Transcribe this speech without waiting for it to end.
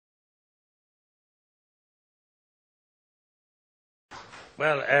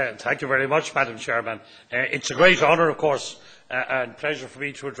Thank you very much, Madam Chairman. It's a great honour, of course, and pleasure for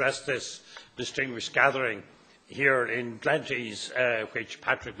me to address this distinguished gathering here in Glentees, which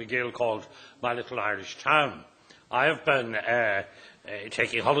Patrick McGill called my little Irish town. I have been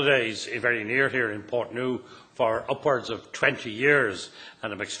taking holidays very near here in Portneuf for upwards of 20 years,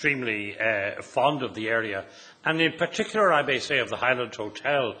 and I'm extremely fond of the area, and in particular, I may say, of the Highland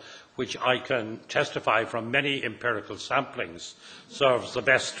Hotel, which I can testify from many empirical samplings serves the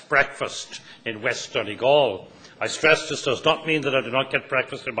best breakfast in West Donegal. I stress this does not mean that I do not get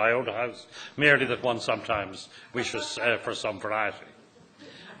breakfast in my own house, merely that one sometimes wishes for some variety.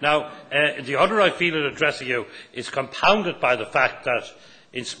 Now, the honour I feel in addressing you is compounded by the fact that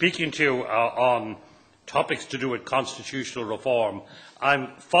in speaking to you on topics to do with constitutional reform,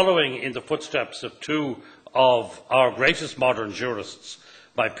 I'm following in the footsteps of two of our greatest modern jurists,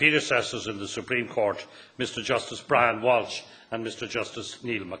 my predecessors in the Supreme Court, Mr Justice Brian Walsh and Mr Justice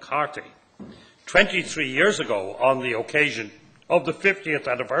Neil McCarthy. 23 years ago, on the occasion of the 50th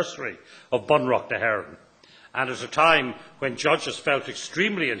anniversary of Bunreacht na hÉireann, and at a time when judges felt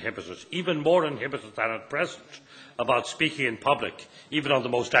extremely inhibited, even more inhibited than at present, about speaking in public, even on the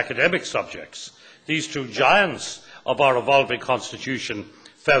most academic subjects, these two giants of our evolving constitution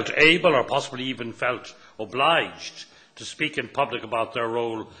felt able, or possibly even felt obliged, to speak in public about their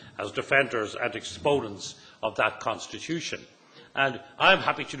role as defenders and exponents of that constitution. And I am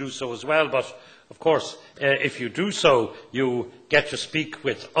happy to do so as well, but of course, if you do so, you get to speak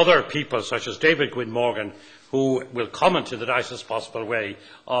with other people, such as David Gwynne Morgan, who will comment in the nicest possible way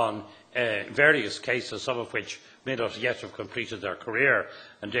on various cases, some of which may not yet have completed their career.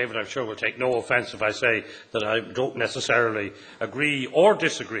 And David, I'm sure, will take no offence if I say that I don't necessarily agree or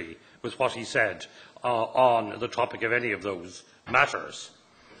disagree with what he said on the topic of any of those matters.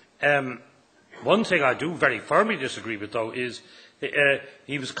 One thing I do very firmly disagree with, though, is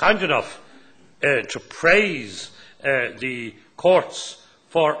he was kind enough to praise the courts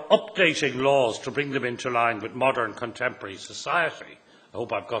for updating laws to bring them into line with modern contemporary society. I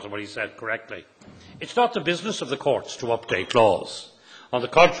hope I've got what he said correctly. It's not the business of the courts to update laws. On the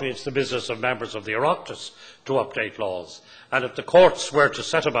contrary, it's the business of members of the Oireachtas to update laws. And if the courts were to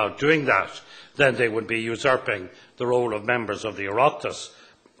set about doing that, then they would be usurping the role of members of the Oireachtas,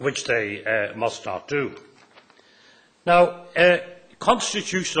 which they must not do. Now,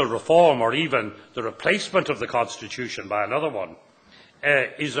 constitutional reform, or even the replacement of the Constitution by another one,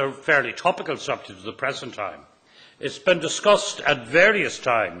 is a fairly topical subject at the present time. It's been discussed at various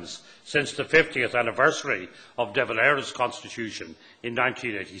times since the 50th anniversary of De Valera's Constitution in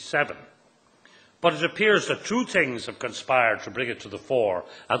 1987. But it appears that two things have conspired to bring it to the fore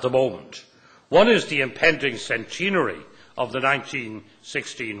at the moment. One is the impending centenary of the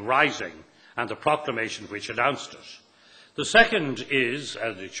 1916 Rising and the proclamation which announced it. The second is,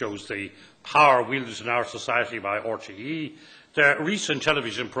 and it shows the power wielded in our society by RTE, the recent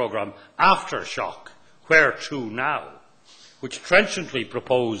television programme Aftershock, Where To Now, which trenchantly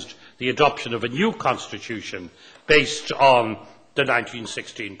proposed the adoption of a new constitution based on the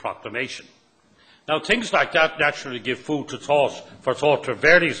 1916 proclamation. Now, things like that naturally give food for thought to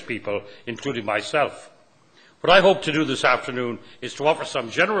various people, including myself. What I hope to do this afternoon is to offer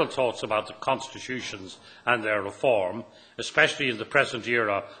some general thoughts about the constitutions and their reform, especially in the present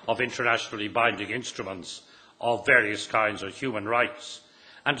era of internationally binding instruments of various kinds of human rights,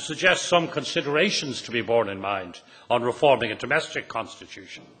 and to suggest some considerations to be borne in mind on reforming a domestic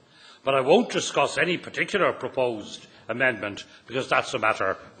constitution. But I won't discuss any particular proposed amendment, because that's a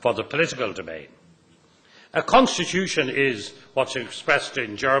matter for the political domain. A constitution is what's expressed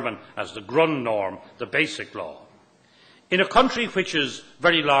in German as the Grundnorm, the basic law. In a country which is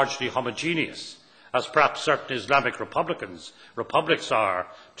very largely homogeneous, as perhaps certain Islamic republics are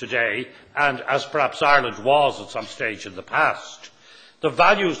today, and as perhaps Ireland was at some stage in the past, the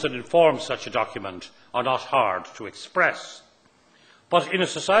values that inform such a document are not hard to express. But in a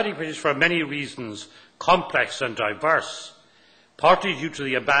society which is for many reasons complex and diverse, partly due to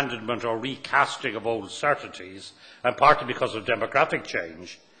the abandonment or recasting of old certainties, and partly because of demographic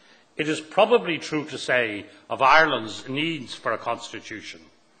change, it is probably true to say of Ireland's needs for a constitution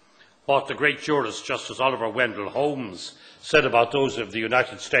what the great jurist Justice Oliver Wendell Holmes said about those of the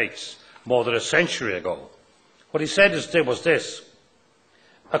United States more than a century ago. What he said was this: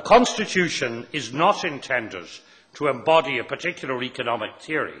 a constitution is not intended to embody a particular economic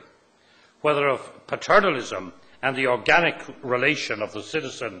theory, whether of paternalism and the organic relation of the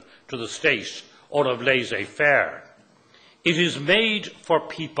citizen to the state, or of laissez-faire. It is made for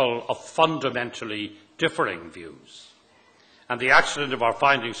people of fundamentally differing views. And the accident of our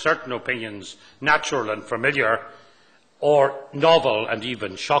finding certain opinions natural and familiar or novel and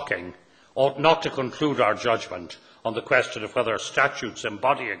even shocking, ought not to conclude our judgment on the question of whether statutes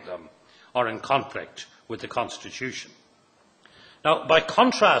embodying them are in conflict with the Constitution. Now, by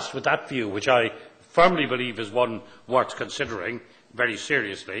contrast with that view, which I firmly believe is one worth considering very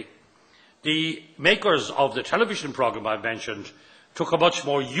seriously, the makers of the television programme I mentioned took a much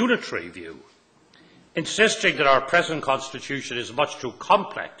more unitary view, insisting that our present Constitution is much too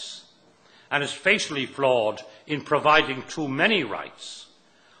complex and is facially flawed in providing too many rights,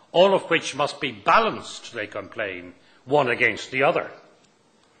 all of which must be balanced, they complain, one against the other.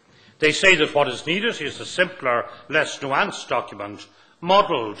 They say that what is needed is a simpler, less nuanced document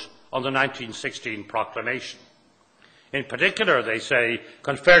modelled on the 1916 proclamation. In particular, they say,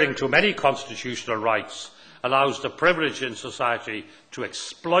 conferring too many constitutional rights allows the privileged in society to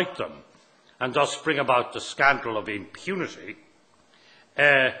exploit them and thus bring about the scandal of impunity.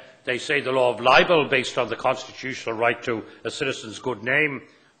 They say the law of libel, based on the constitutional right to a citizen's good name,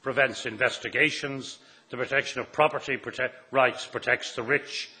 prevents investigations, the protection of property rights protects the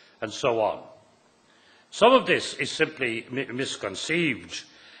rich, and so on. Some of this is simply misconceived,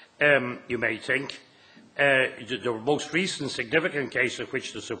 you may think. The most recent significant case in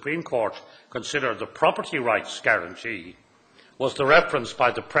which the Supreme Court considered the property rights guarantee was the reference by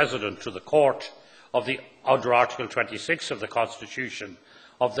the President to the Court of under Article 26 of the Constitution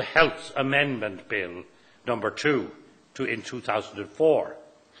of the Health Amendment Bill No. 2 in 2004.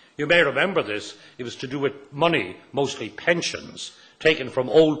 You may remember this. It was to do with money, mostly pensions, taken from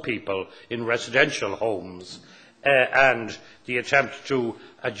old people in residential homes, and the attempt to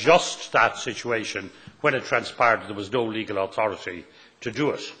adjust that situation when it transpired that there was no legal authority to do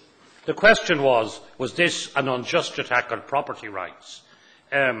it. The question was this an unjust attack on property rights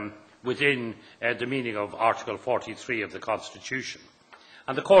within the meaning of Article 43 of the Constitution?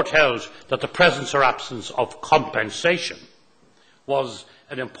 And the Court held that the presence or absence of compensation was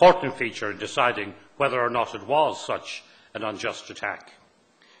an important feature in deciding whether or not it was such an unjust attack.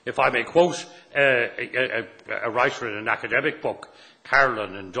 If I may quote a writer in an academic book,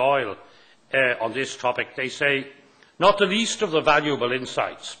 Carlin and Doyle, on this topic, they say, not the least of the valuable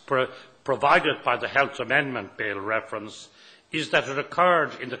insights provided by the Health Amendment Bill reference is that it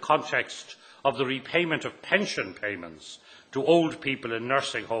occurred in the context of the repayment of pension payments to old people in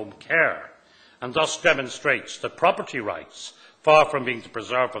nursing home care, and thus demonstrates that property rights, far from being the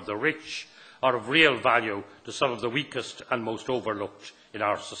preserve of the rich, are of real value to some of the weakest and most overlooked in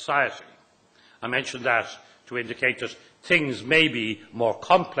our society. I mention that to indicate that things may be more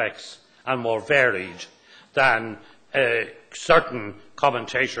complex and more varied than certain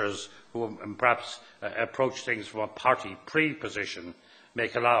commentators who perhaps approach things from a party pre-position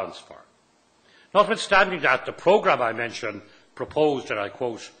make allowance for. Notwithstanding that, the programme I mentioned proposed, and I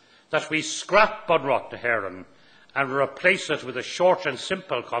quote, that we scrap Bunrock to Heron and replace it with a short and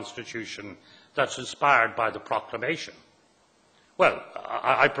simple constitution that's inspired by the proclamation. Well,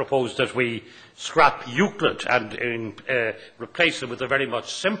 I propose that we scrap Euclid and replace it with a very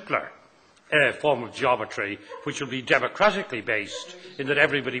much simpler form of geometry, which will be democratically based in that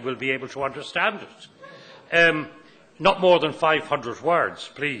everybody will be able to understand it. Not more than 500 words,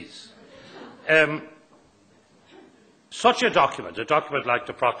 please. Such a document like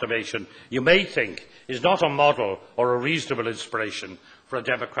the proclamation, you may think, is not a model or a reasonable inspiration for a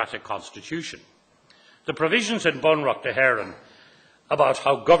democratic constitution. The provisions in Bunrock to Heron about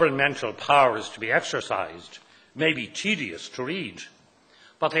how governmental power is to be exercised may be tedious to read,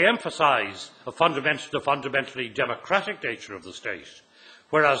 but they emphasise the fundamentally democratic nature of the state,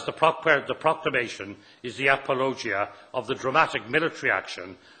 whereas the proclamation is the apologia of the dramatic military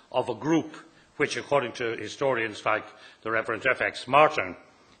action of a group which, according to historians like the Reverend F.X. Martin,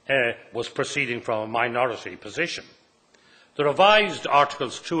 was proceeding from a minority position. The revised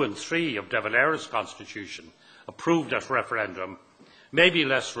Articles 2 and 3 of De Valera's Constitution, approved at referendum, may be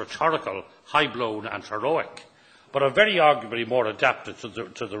less rhetorical, high-blown and heroic, but are very arguably more adapted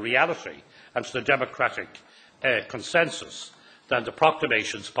to the reality and to the democratic consensus than the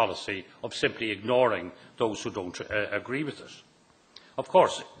proclamation's policy of simply ignoring those who don't agree with it. Of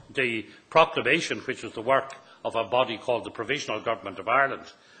course, the proclamation, which was the work of a body called the Provisional Government of Ireland,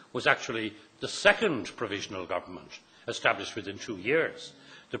 was actually the second provisional government established within 2 years.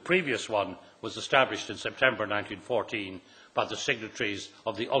 The previous one was established in September 1914 by the signatories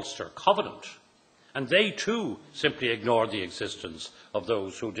of the Ulster Covenant, and they too simply ignored the existence of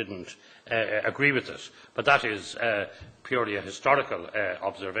those who didn't agree with it. But that is purely a historical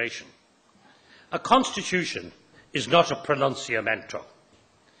observation. A constitution is not a pronunciamento.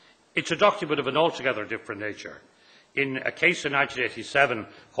 It's a document of an altogether different nature. In a case in 1987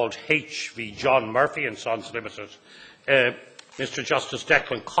 called H v John Murphy and Sons Limited, Mr Justice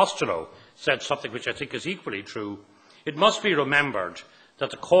Declan Costello said something which I think is equally true. It must be remembered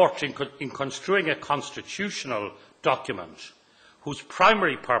that the Court, in construing a constitutional document whose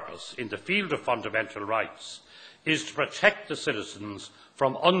primary purpose in the field of fundamental rights is to protect the citizens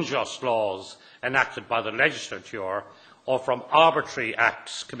from unjust laws enacted by the legislature or from arbitrary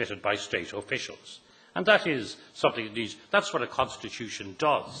acts committed by state officials. And that is something that's what a constitution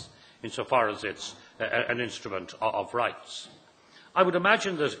does, insofar as it's an instrument of rights. I would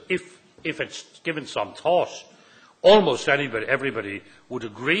imagine that if it's given some thought, almost everybody would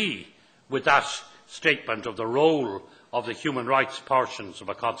agree with that statement of the role of the human rights portions of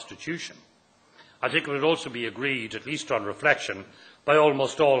a constitution. I think it would also be agreed, at least on reflection, by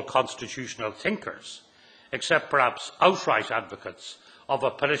almost all constitutional thinkers, except perhaps outright advocates of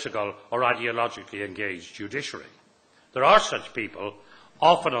a political or ideologically engaged judiciary. There are such people,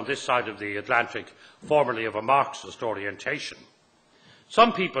 often on this side of the Atlantic, formerly of a Marxist orientation.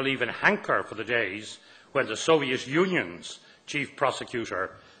 Some people even hanker for the days when the Soviet Union's chief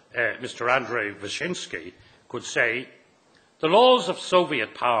prosecutor, Mr Andrei Vyshinsky, could say, "The laws of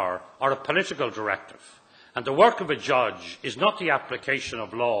Soviet power are a political directive, and the work of a judge is not the application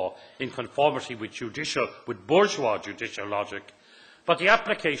of law in conformity with bourgeois judicial logic, but the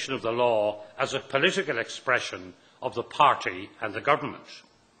application of the law as a political expression of the party and the government.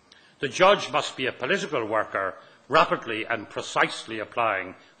 The judge must be a political worker, rapidly and precisely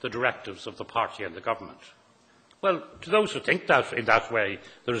applying the directives of the party and the government." Well, to those who think that in that way,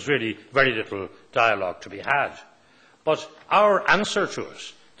 there is really very little dialogue to be had. But our answer to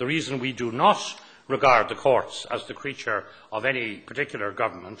it, the reason we do not regard the courts as the creature of any particular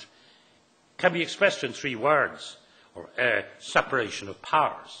government, can be expressed in three words: separation of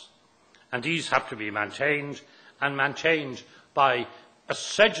powers. And these have to be maintained, and maintained by a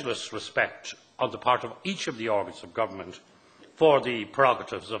sedulous respect on the part of each of the organs of government for the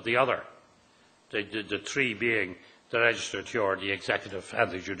prerogatives of the other, the three being the legislature, the executive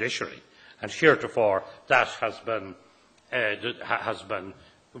and the judiciary. And heretofore that has been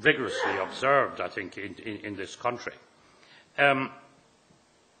vigorously observed, I think, in this country. The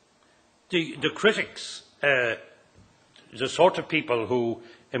critics, the sort of people who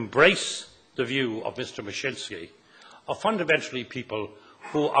embrace the view of Mr Mashinsky, are fundamentally people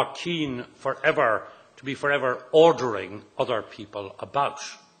who are keen to be forever ordering other people about.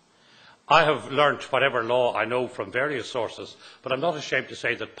 I have learnt whatever law I know from various sources, but I'm not ashamed to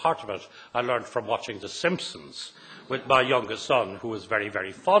say that part of it I learned from watching The Simpsons with my youngest son, who is very,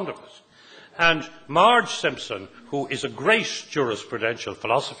 very fond of it. And Marge Simpson, who is a great jurisprudential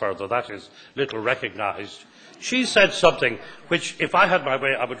philosopher, though that is little recognised, she said something which, if I had my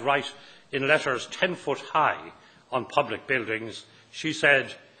way, I would write in letters 10 foot high on public buildings. She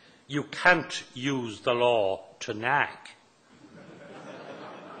said, "You can't use the law to nag."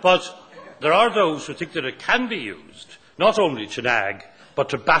 But there are those who think that it can be used, not only to nag, but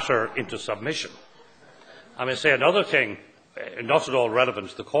to batter into submission. I may say another thing, not at all relevant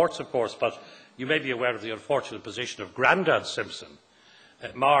to the courts, of course, but you may be aware of the unfortunate position of Grandad Simpson.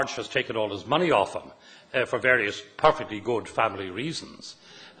 Marge has taken all his money off him for various perfectly good family reasons,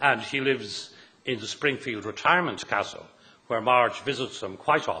 and he lives in the Springfield retirement castle, where Marge visits him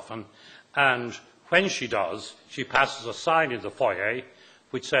quite often, and when she does, she passes a sign in the foyer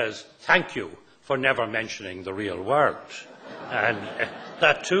which says, "Thank you for never mentioning the real world." And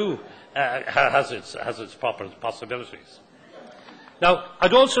that too has its proper possibilities. Now,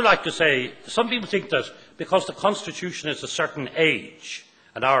 I'd also like to say, some people think that because the Constitution is a certain age,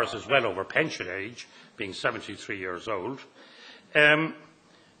 and ours is well over pension age, being 73 years old,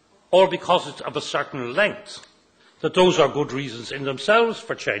 or because it's of a certain length, that those are good reasons in themselves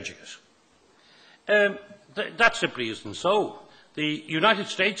for changing it. That simply isn't so. The United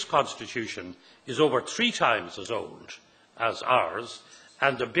States Constitution is over 3 times as old as ours,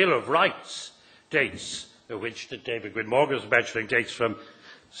 and the Bill of Rights dates, which David Gwynne Morgan was mentioning, dates from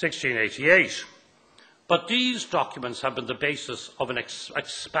 1688. But these documents have been the basis of an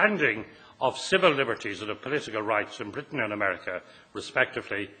expanding of civil liberties and of political rights in Britain and America,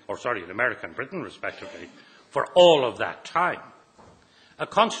 respectively, in America and Britain, respectively, for all of that time. A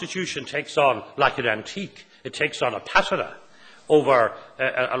constitution takes on, like an antique, it takes on a patina. Over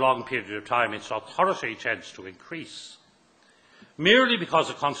a long period of time, its authority tends to increase. Merely because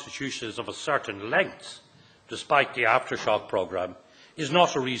a constitution is of a certain length, despite the aftershock programme, is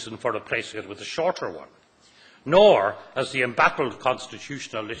not a reason for replacing it with a shorter one, nor as the embattled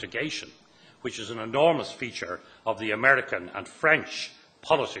constitutional litigation, which is an enormous feature of the American and French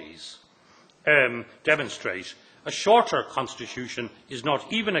policies, demonstrate, a shorter constitution is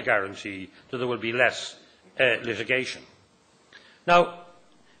not even a guarantee that there will be less litigation. Now,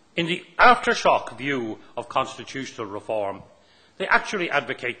 in the aftershock view of constitutional reform, they actually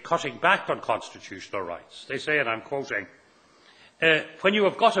advocate cutting back on constitutional rights. They say, and I'm quoting, when you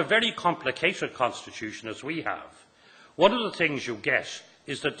have got a very complicated constitution as we have, one of the things you get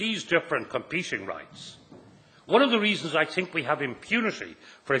is that these different competing rights, one of the reasons I think we have impunity,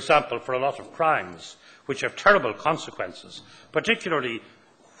 for example, for a lot of crimes which have terrible consequences, particularly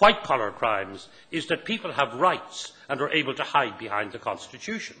white-collar crimes, is that people have rights and are able to hide behind the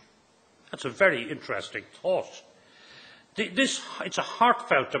Constitution. That's a very interesting thought. It's a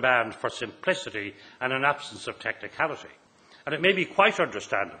heartfelt demand for simplicity and an absence of technicality. And it may be quite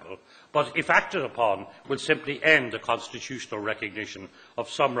understandable, but if acted upon, will simply end the constitutional recognition of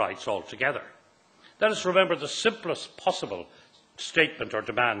some rights altogether. Let us remember the simplest possible statement or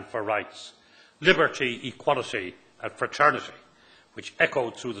demand for rights: liberty, equality and fraternity, which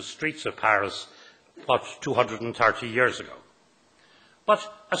echoed through the streets of Paris about 230 years ago.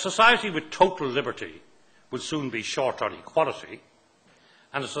 But a society with total liberty will soon be short on equality,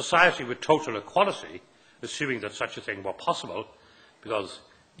 and a society with total equality, assuming that such a thing were possible, because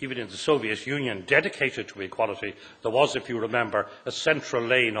even in the Soviet Union dedicated to equality, there was, if you remember, a central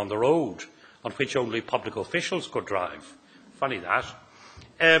lane on the road on which only public officials could drive. Funny that.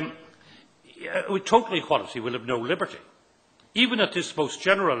 With total equality, we'll have no liberty. Even at this most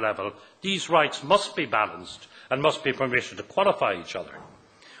general level, these rights must be balanced and must be permitted to qualify each other.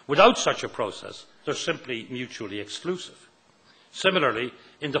 Without such a process, they're simply mutually exclusive. Similarly,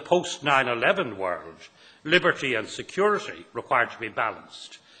 in the post-9/11 world, liberty and security require to be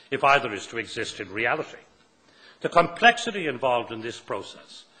balanced if either is to exist in reality. The complexity involved in this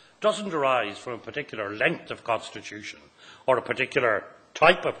process doesn't arise from a particular length of constitution or a particular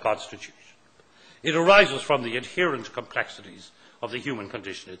type of constitution. It arises from the inherent complexities of the human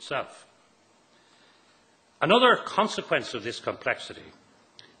condition itself. Another consequence of this complexity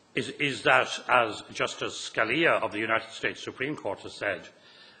is that, as Justice Scalia of the United States Supreme Court has said,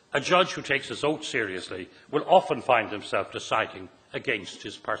 a judge who takes his oath seriously will often find himself deciding against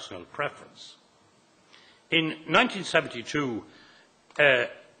his personal preference. In 1972, a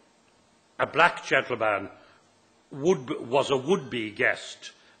black gentleman was a would-be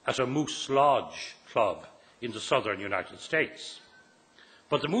guest at a Moose Lodge club in the southern United States.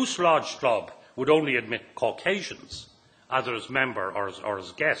 But the Moose Lodge club would only admit Caucasians, either as member or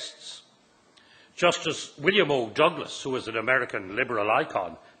as guests. Justice William O. Douglas, who is an American liberal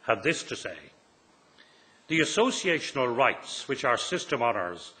icon, had this to say: "The associational rights which our system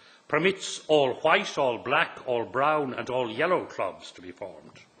honours permits all white, all black, all brown and all yellow clubs to be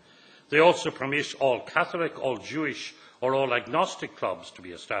formed. They also permit all Catholic, all Jewish or all agnostic clubs to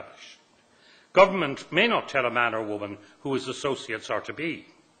be established. Government may not tell a man or woman who his associates are to be.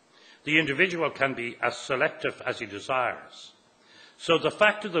 The individual can be as selective as he desires. So the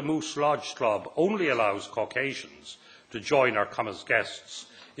fact that the Moose Lodge Club only allows Caucasians to join or come as guests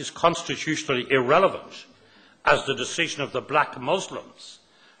is constitutionally irrelevant as the decision of the black Muslims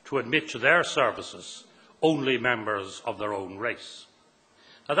to admit to their services only members of their own race."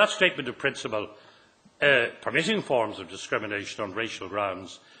 Now, that statement of principle, permitting forms of discrimination on racial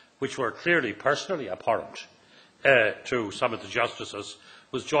grounds which were clearly personally abhorrent to some of the justices,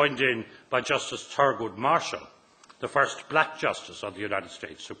 was joined in by Justice Thurgood Marshall, the first black justice of the United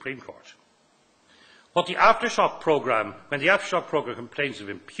States Supreme Court. When the Aftershock programme complains of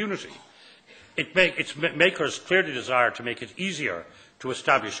impunity, its makers clearly desire to make it easier to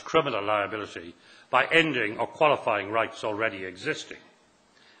establish criminal liability by ending or qualifying rights already existing.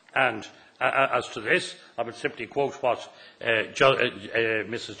 And as to this, I would simply quote what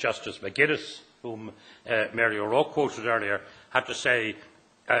Mrs Justice McGuinness, whom Mary O'Rourke quoted earlier, had to say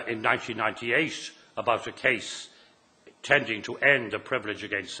in 1998 about a case tending to end the privilege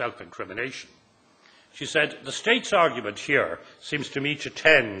against self-incrimination. She said, "The state's argument here seems to me to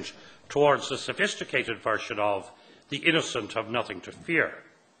tend towards the sophisticated version of the innocent have nothing to fear,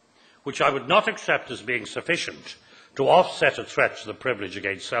 which I would not accept as being sufficient to offset a threat to the privilege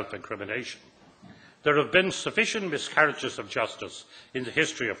against self-incrimination. There have been sufficient miscarriages of justice in the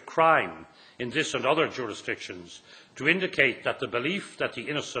history of crime in this and other jurisdictions to indicate that the belief that the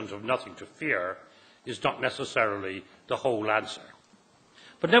innocent have nothing to fear is not necessarily the whole answer."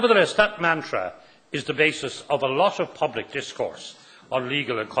 But nevertheless, that mantra is the basis of a lot of public discourse on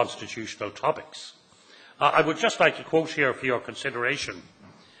legal and constitutional topics. I would just like to quote here for your consideration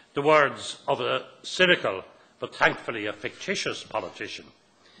the words of a cynical but thankfully a fictitious politician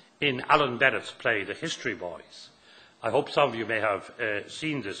in Alan Bennett's play The History Boys. I hope some of you may have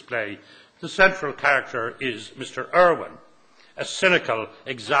seen this play. The central character is Mr Irwin, a cynical,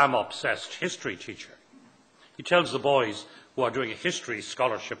 exam-obsessed history teacher. He tells the boys who are doing a history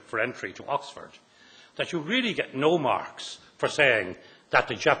scholarship for entry to Oxford that you really get no marks for saying that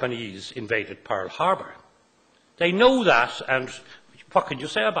the Japanese invaded Pearl Harbor. They know that, and what can you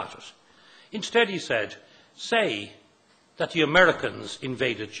say about it? Instead, he said, say that the Americans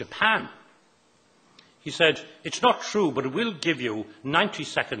invaded Japan. He said, it's not true, but it will give you 90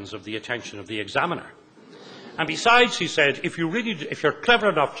 seconds of the attention of the examiner. And besides, he said, if you're clever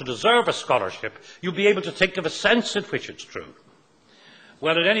enough to deserve a scholarship, you'll be able to think of a sense in which it's true.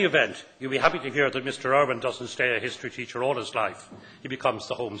 Well, in any event, you'll be happy to hear that Mr Irwin doesn't stay a history teacher all his life. He becomes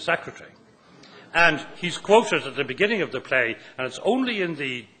the Home Secretary. And he's quoted at the beginning of the play, and it's only in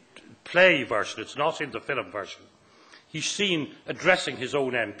the play version, it's not in the film version. He's seen addressing his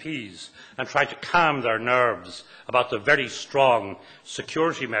own MPs and trying to calm their nerves about the very strong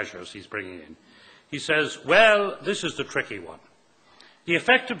security measures he's bringing in. He says, well, this is the tricky one. The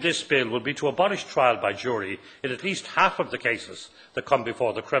effect of this bill will be to abolish trial by jury in at least half of the cases that come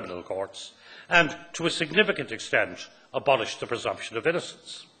before the criminal courts, and to a significant extent abolish the presumption of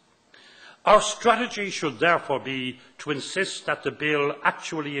innocence. Our strategy should therefore be to insist that the bill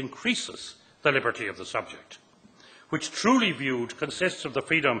actually increases the liberty of the subject, which truly viewed consists of the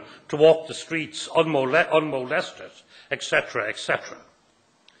freedom to walk the streets unmolested, etc., etc.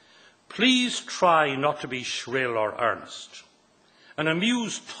 Please try not to be shrill or earnest. An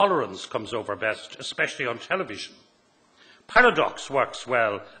amused tolerance comes over best, especially on television. Paradox works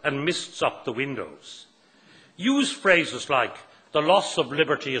well and mists up the windows. Use phrases like, the loss of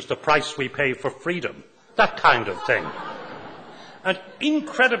liberty is the price we pay for freedom, that kind of thing. And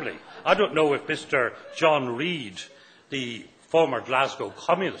incredibly, I don't know if Mr John Reid, the former Glasgow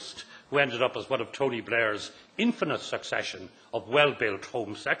communist, who ended up as one of Tony Blair's infinite succession of well-built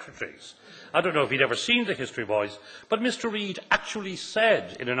Home Secretaries, I don't know if he'd ever seen the History Boys, but Mr Reid actually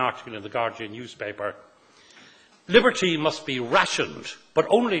said in an article in the Guardian newspaper, liberty must be rationed, but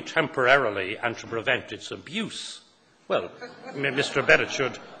only temporarily and to prevent its abuse. Well, Mr Bennett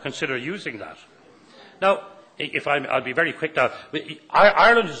should consider using that. Now, I'll be very quick now.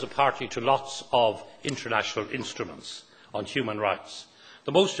 Ireland is a party to lots of international instruments on human rights.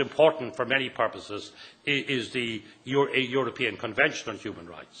 The most important for many purposes is the European Convention on Human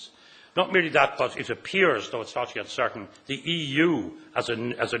Rights. Not merely that, but it appears, though it's not yet certain, the EU as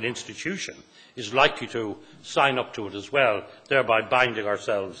an institution is likely to sign up to it as well, thereby binding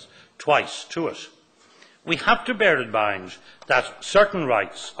ourselves twice to it. We have to bear in mind that certain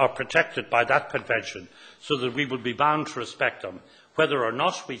rights are protected by that convention so that we will be bound to respect them whether or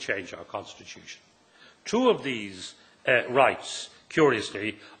not we change our constitution. Two of these rights,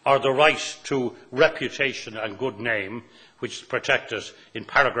 curiously, are the right to reputation and good name, which is protected in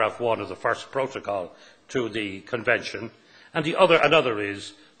paragraph 1 of the first protocol to the convention, and another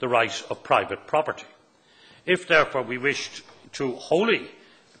is the right of private property. If, therefore, we wished to wholly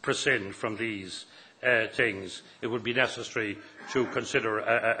prescind from these things, it would be necessary to consider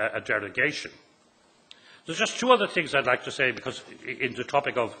a derogation. There's just two other things I'd like to say, because in the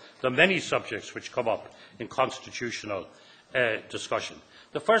topic of the many subjects which come up in constitutional discussion.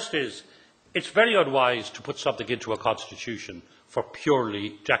 The first is, it's very unwise to put something into a constitution for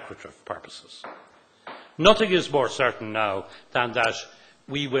purely decorative purposes. Nothing is more certain now than that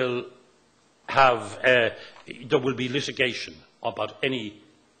we will have, there will be litigation about any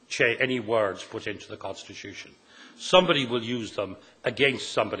words put into the constitution. Somebody will use them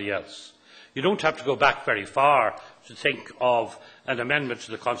against somebody else. You don't have to go back very far to think of an amendment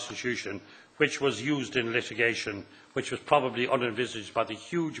to the constitution which was used in litigation, which was probably unenvisaged by the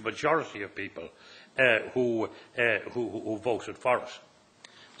huge majority of people who voted for it.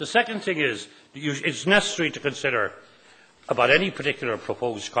 The second thing is, it's necessary to consider about any particular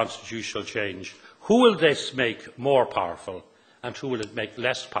proposed constitutional change, who will this make more powerful and who will it make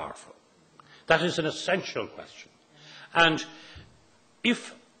less powerful? That is an essential question. And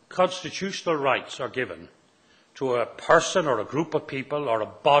if constitutional rights are given to a person or a group of people or a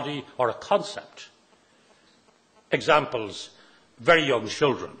body or a concept, examples, very young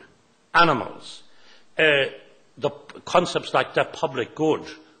children, animals, the concepts like the public good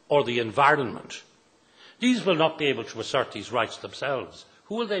or the environment, these will not be able to assert these rights themselves.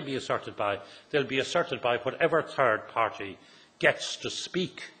 Who will they be asserted by? They'll be asserted by whatever third party gets to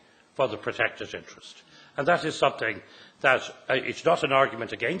speak for the protected interest. And that is something that it's not an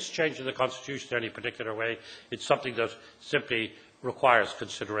argument against changing the constitution in any particular way. It's something that simply requires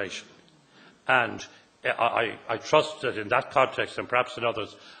consideration. And I trust that in that context, and perhaps in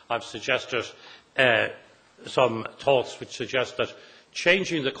others, I've suggested some thoughts which suggest that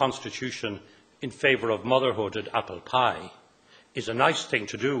changing the constitution in favour of motherhood and apple pie is a nice thing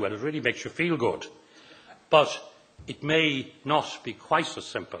to do, and it really makes you feel good. but it may not be quite so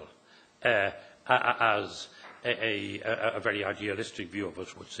simple as a very idealistic view of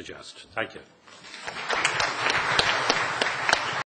it would suggest. Thank you.